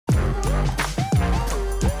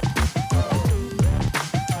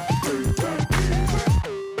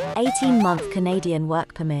18-month Canadian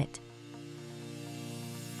work permit.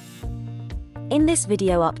 In this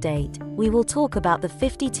video update, we will talk about the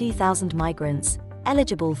 52,000 migrants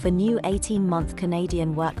eligible for new 18-month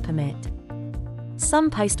Canadian work permit. Some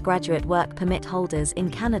postgraduate work permit holders in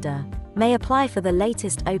Canada may apply for the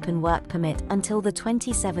latest open work permit until the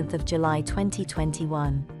 27th of July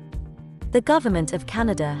 2021. The Government of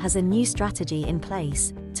Canada has a new strategy in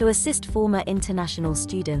place to assist former international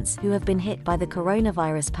students who have been hit by the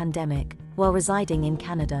coronavirus pandemic while residing in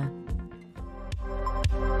Canada.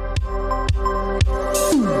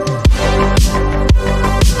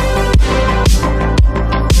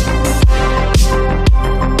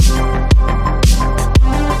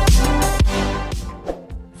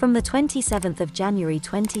 From the 27th of January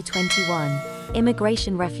 2021,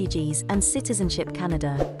 Immigration, Refugees and Citizenship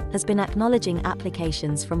Canada has been acknowledging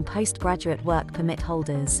applications from postgraduate work permit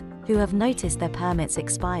holders who have noticed their permits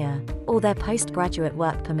expire or their postgraduate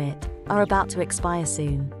work permit are about to expire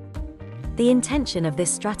soon. The intention of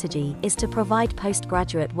this strategy is to provide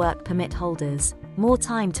postgraduate work permit holders more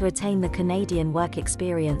time to attain the Canadian work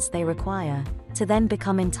experience they require to then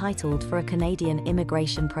become entitled for a Canadian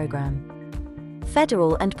immigration program.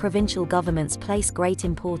 Federal and provincial governments place great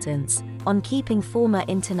importance on keeping former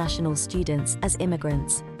international students as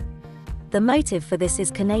immigrants. The motive for this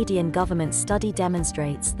is Canadian government study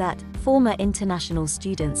demonstrates that former international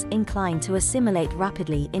students incline to assimilate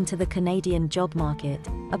rapidly into the Canadian job market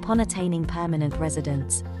upon attaining permanent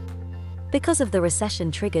residence. Because of the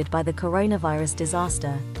recession triggered by the coronavirus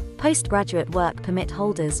disaster, postgraduate work permit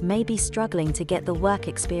holders may be struggling to get the work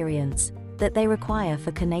experience that they require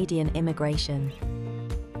for Canadian immigration.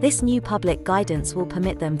 This new public guidance will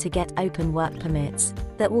permit them to get open work permits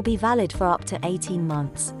that will be valid for up to 18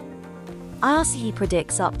 months. Ircc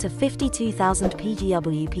predicts up to 52,000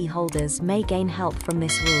 PGWP holders may gain help from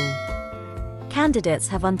this rule. Candidates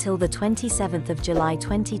have until the 27th of July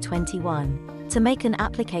 2021 to make an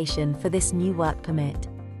application for this new work permit.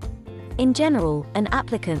 In general, an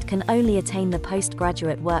applicant can only attain the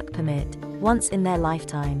postgraduate work permit once in their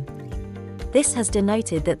lifetime. This has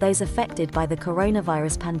denoted that those affected by the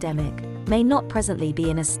coronavirus pandemic may not presently be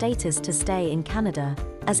in a status to stay in Canada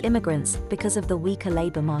as immigrants because of the weaker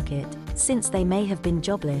labour market, since they may have been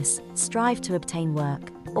jobless, strive to obtain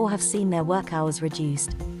work, or have seen their work hours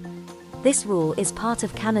reduced. This rule is part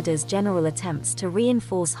of Canada's general attempts to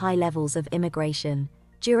reinforce high levels of immigration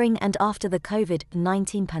during and after the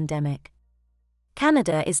COVID-19 pandemic.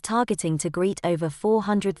 Canada is targeting to greet over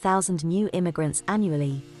 400,000 new immigrants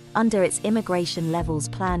annually under its Immigration Levels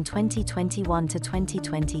Plan 2021 to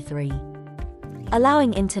 2023.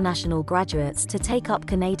 Allowing international graduates to take up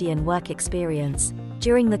Canadian work experience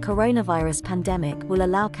during the coronavirus pandemic will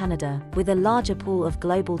allow Canada, with a larger pool of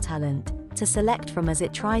global talent, to select from as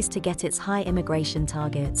it tries to get its high immigration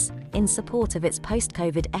targets in support of its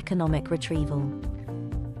post-COVID economic retrieval.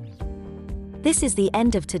 This is the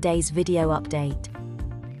end of today's video update.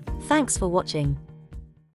 Thanks for watching.